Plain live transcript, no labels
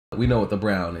we know what the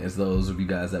brown is. Those of you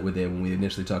guys that were there when we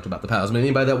initially talked about the powers. But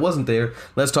anybody that wasn't there,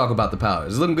 let's talk about the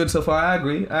powers. It's looking good so far. I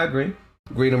agree.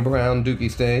 Green and brown Dookie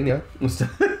stain, yeah.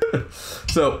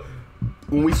 So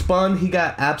when we spawned, he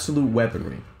got absolute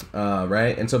weaponry,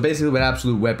 right? And so basically with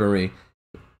absolute weaponry,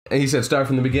 and he said start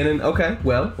from the beginning. Okay,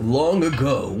 well, long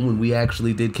ago when we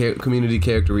actually did community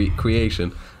character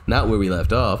creation, not where we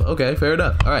left off. Okay, fair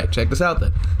enough. All right, check this out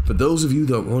then. For those of you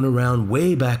that weren't around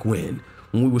way back when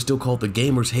we were still called the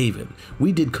Gamers Haven,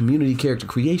 we did community character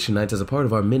creation nights as a part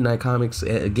of our Midnight Comics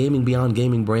Gaming Beyond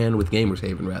Gaming brand with Gamers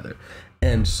Haven, rather.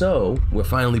 And so we're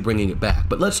finally bringing it back.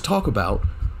 But let's talk about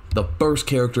the first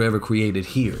character ever created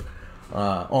here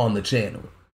on the channel.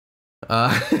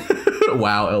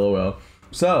 Wow, LOL.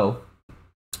 So,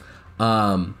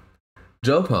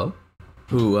 Jopo,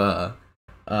 who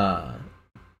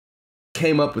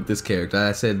came up with this character.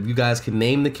 I said, you guys can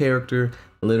name the character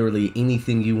literally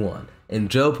anything you want. And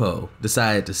Jopo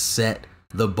decided to set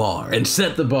the bar. And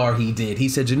set the bar he did. He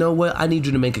said, you know what? I need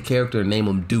you to make a character and name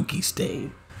him Dookie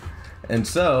Stain. And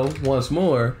so, once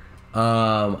more,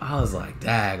 I was like,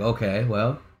 dag, okay,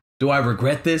 well, do I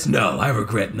regret this? No, I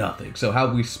regret nothing. So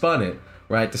how we spun it,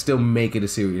 right, to still make it a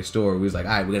serious story, we was like,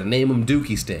 all right, we're going to name him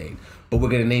Dookie Stain, but we're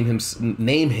going to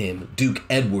name him Duke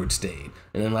Edward Stain.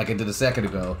 And then like I did a second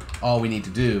ago, all we need to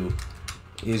do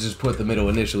is just put the middle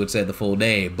initial, it said the full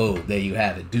name, boom, there you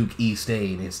have it. Duke E.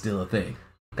 Stain is still a thing.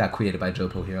 Got created by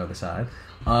Jopo here on the side.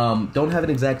 Don't have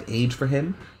an exact age for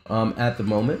him at the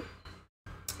moment.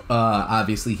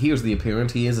 Obviously, here's the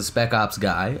appearance. He is a spec ops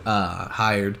guy,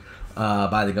 hired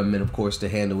by the government, of course, to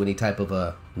handle any type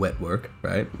of wet work,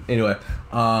 right? Anyway,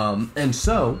 and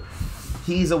so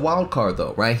he's a wild card,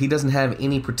 though, right? He doesn't have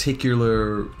any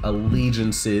particular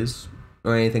allegiances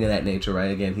or anything of that nature,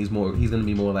 right? Again, he's going to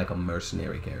be more like a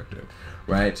mercenary character,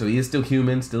 right? So he is still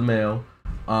human, still male,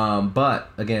 but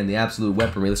again, the absolute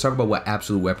weaponry. Let's talk about what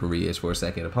absolute weaponry is for a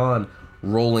second. Upon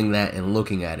rolling that and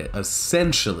looking at it,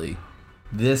 essentially,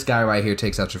 this guy right here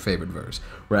takes out your favorite verse,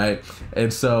 right?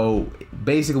 And so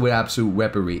basically with absolute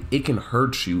weaponry, it can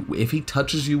hurt you if he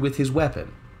touches you with his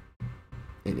weapon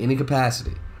in any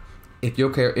capacity. If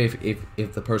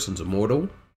the person's immortal,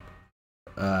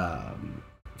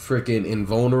 freaking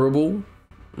invulnerable,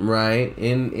 right?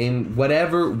 In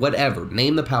whatever,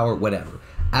 name the power, whatever.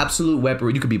 Absolute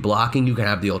weaponry, you could be blocking, you can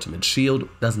have the ultimate shield,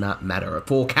 does not matter. A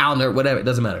full counter, whatever, it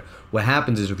doesn't matter. What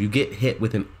happens is if you get hit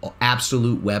with an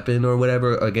absolute weapon or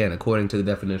whatever, again, according to the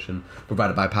definition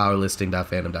provided by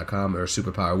powerlisting.fandom.com or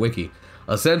Superpower Wiki,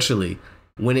 essentially,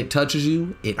 when it touches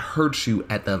you, it hurts you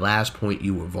at the last point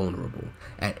you were vulnerable.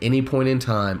 At any point in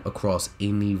time across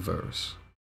any verse.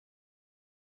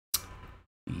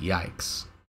 Yikes.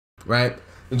 Right?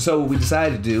 And so what we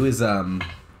decided to do is, again,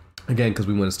 because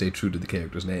we want to stay true to the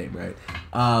character's name, right?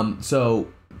 So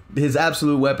his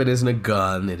absolute weapon isn't a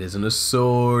gun, it isn't a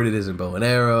sword, it isn't bow and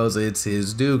arrows, it's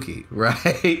his dookie,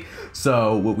 right?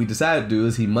 So what we decided to do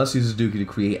is he must use his dookie to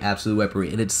create absolute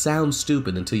weaponry. And it sounds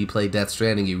stupid until you play Death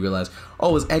Stranding, you realize,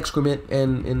 oh, his excrement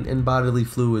and bodily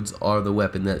fluids are the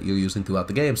weapon that you're using throughout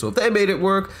the game. So if they made it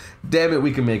work, damn it,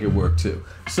 we can make it work too.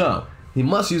 So he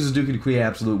must use his dookie to create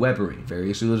absolute weaponry.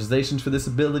 Various utilizations for this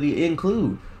ability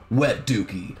include Wet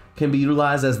Dookie, can be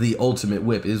utilized as the ultimate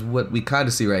whip, is what we kind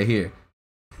of see right here.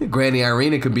 Granny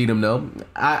Irina can beat him, though.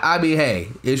 I mean, hey,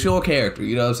 it's your character,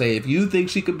 you know what I'm saying? If you think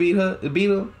she could beat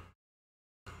him,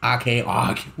 I can't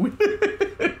argue with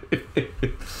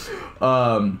it.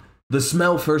 The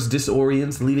smell first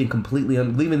disorients,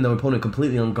 leaving the opponent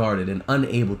completely unguarded and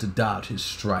unable to dodge his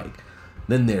strike.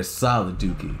 Then there's Solid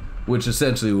Dookie, which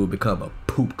essentially will become a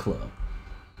poop club.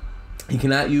 He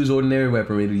cannot use ordinary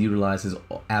weaponry to utilize his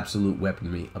absolute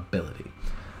weaponry ability.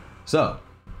 So,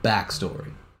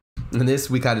 backstory. And this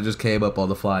we kind of just came up on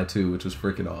the fly too, which was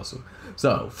freaking awesome.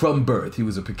 So, from birth, he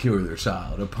was a peculiar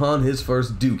child. Upon his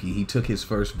first dookie, he took his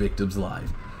first victim's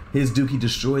life. His dookie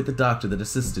destroyed the doctor that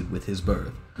assisted with his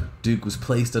birth. Duke was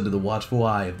placed under the watchful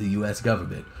eye of the U.S.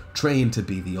 government, trained to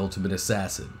be the ultimate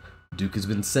assassin. Duke has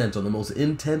been sent on the most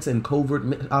intense and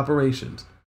covert operations.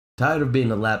 Tired of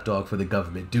being a lapdog for the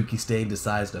government, Dookie Stain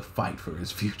decides to fight for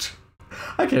his future.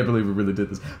 I can't believe we really did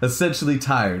this. Essentially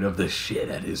tired of the shit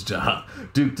at his job,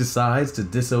 Duke decides to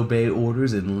disobey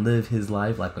orders and live his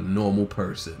life like a normal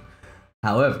person.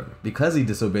 However, because he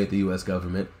disobeyed the U.S.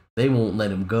 government, they won't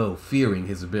let him go, fearing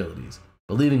his abilities,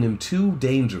 believing him too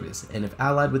dangerous, and if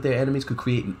allied with their enemies could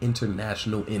create an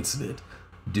international incident.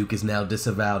 Duke is now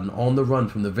disavowed and on the run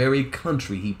from the very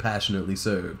country he passionately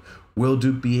served. Will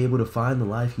Duke be able to find the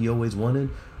life he always wanted,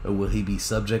 or will he be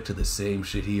subject to the same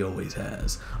shit he always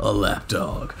has? A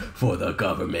lapdog for the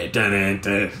government. Dun, dun,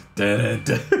 dun, dun,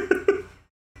 dun.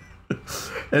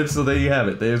 And so there you have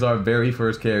it. There's our very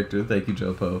first character. Thank you,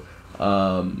 Joe Poe.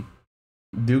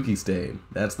 Dookie Stain.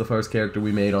 That's the first character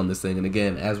we made on this thing. And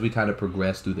again, as we kind of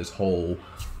progress through this whole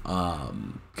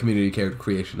community character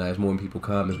creation night, as more people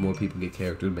come, as more people get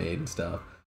characters made and stuff,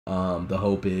 the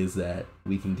hope is that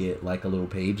we can get like a little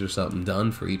page or something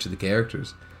done for each of the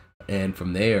characters. And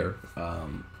from there,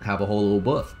 have a whole little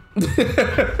book.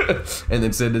 And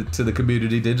then send it to the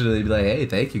community digitally and be like, hey,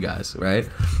 thank you guys, right?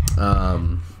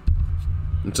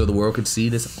 And so the world could see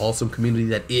this awesome community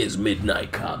that is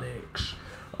Midnight Comics.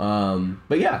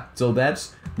 But yeah, so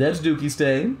that's Dookie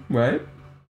Stain, right?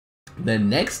 Then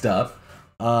next up,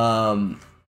 I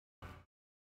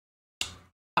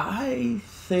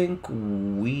think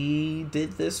we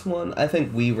did this one. I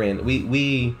think we ran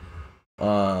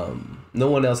no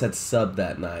one else had subbed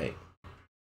that night.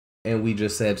 And we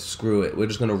just said, screw it. We're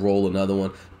just going to roll another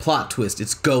one. Plot twist.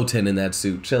 It's Goten in that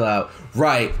suit. Chill out.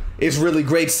 Right. It's really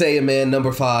Great Saiyan Man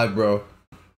number 5, bro.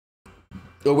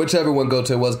 Or whichever one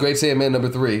Goten was. Great Saiyan Man number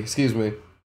 3. Excuse me.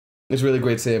 It's really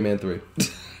Great Saiyan Man 3.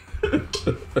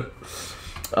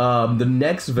 The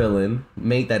next villain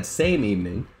made that same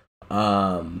evening.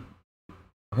 Her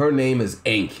name is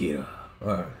Ankira.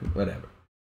 Or whatever.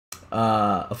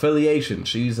 Affiliation.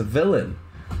 She's a villain.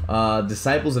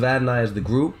 Disciples of Adonai is the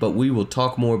group, but we will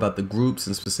talk more about the groups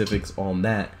and specifics on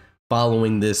that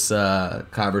following this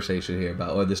conversation here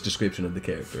about, or this description of the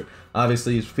character.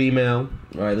 Obviously, she's female,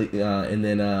 right? And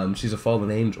then she's a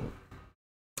fallen angel.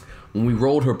 When we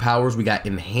rolled her powers, we got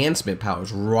enhancement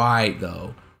powers. Right,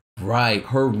 though. Right.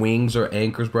 Her wings are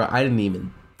anchors, bro. I didn't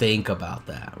even think about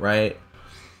that, right?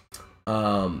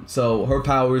 So her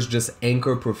powers just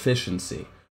anchor proficiency.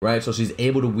 Right, so she's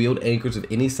able to wield anchors of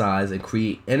any size and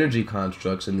create energy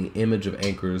constructs in the image of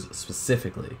anchors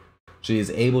specifically. She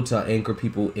is able to anchor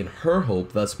people in her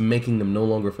hope, thus making them no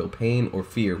longer feel pain or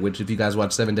fear, which if you guys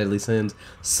watch Seven Deadly Sins,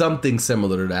 something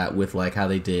similar to that with like how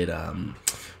they did in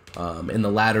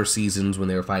the latter seasons when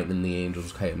they were fighting and the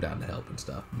angels came down to help and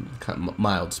stuff. Kind of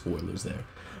mild spoilers there.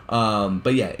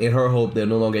 But yeah, in her hope, they're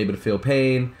no longer able to feel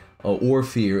pain or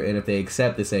fear, and if they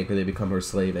accept this anchor, they become her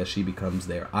slave as she becomes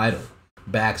their idol.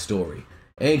 Backstory.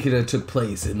 Ankita took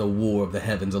place in the War of the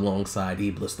Heavens alongside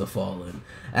Iblis the Fallen.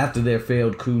 After their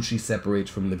failed coup, she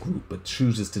separates from the group, but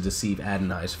chooses to deceive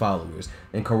Adonai's followers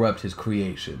and corrupt his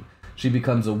creation. She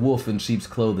becomes a wolf in sheep's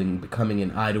clothing, becoming an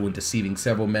idol and deceiving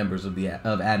several members of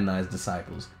Adonai's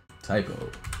disciples. Typo.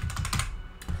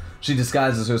 She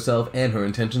disguises herself and her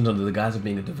intentions under the guise of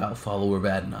being a devout follower of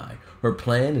Adonai. Her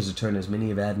plan is to turn as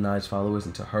many of Adonai's followers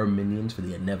into her minions for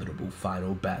the inevitable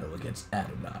final battle against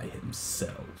Adonai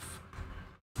himself.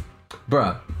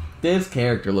 Bruh, this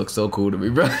character looks so cool to me,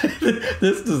 bro.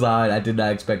 This design, I did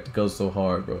not expect to go so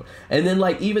hard, bro. And then,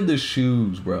 like, even the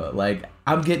shoes, bro. Like,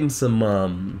 I'm getting some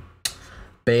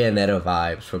Bayonetta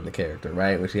vibes from the character,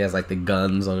 right? Where she has, like, the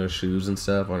guns on her shoes and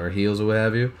stuff, on her heels or what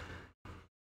have you.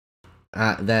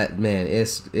 That, man,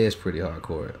 it's pretty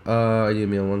hardcore. You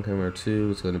mean on one camera or two?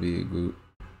 It's going to be a group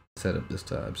setup this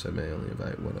time, so I may only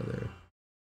invite one other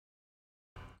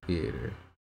creator.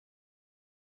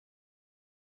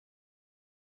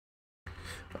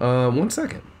 1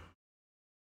 second.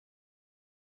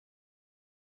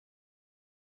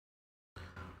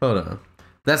 Hold on.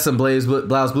 That's some Blouse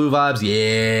Blue vibes?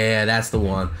 Yeah, that's the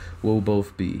one. We'll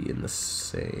both be in the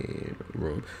same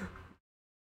room.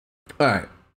 Alright.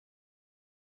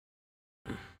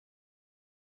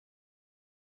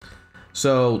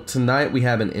 So tonight we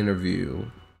have an interview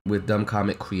with Dumb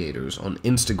Comic Creators on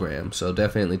Instagram, so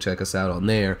definitely check us out on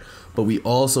there. But we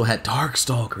also had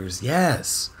Darkstalkers,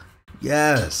 yes. Yo,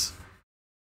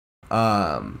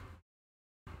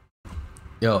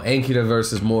 Ankita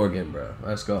versus Morgan, bro.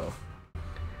 Let's go.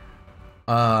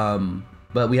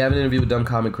 But we have an interview with Dumb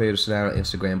Comic Creators tonight on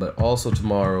Instagram, but also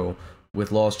tomorrow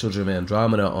with Lost Children of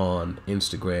Andromeda on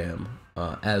Instagram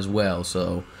as well.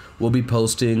 So we'll be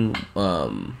posting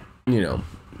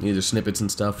either snippets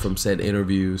and stuff from said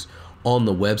interviews on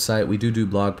the website. We do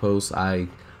blog posts.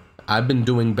 I've been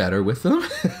doing better with them.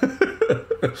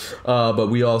 But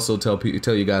we also tell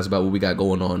you guys about what we got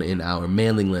going on in our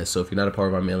mailing list. So if you're not a part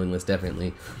of our mailing list,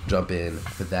 definitely jump in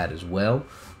for that as well.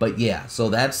 But yeah, so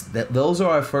those are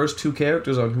our first two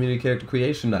characters on Community Character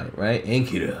Creation Night, right?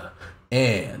 Ankita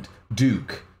and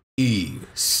Duke E.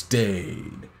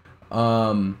 Stain.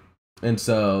 And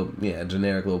so, yeah,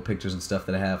 generic little pictures and stuff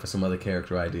that I have for some other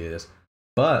character ideas.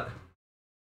 But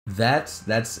that's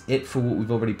it for what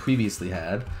we've already previously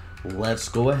had. Let's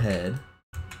go ahead.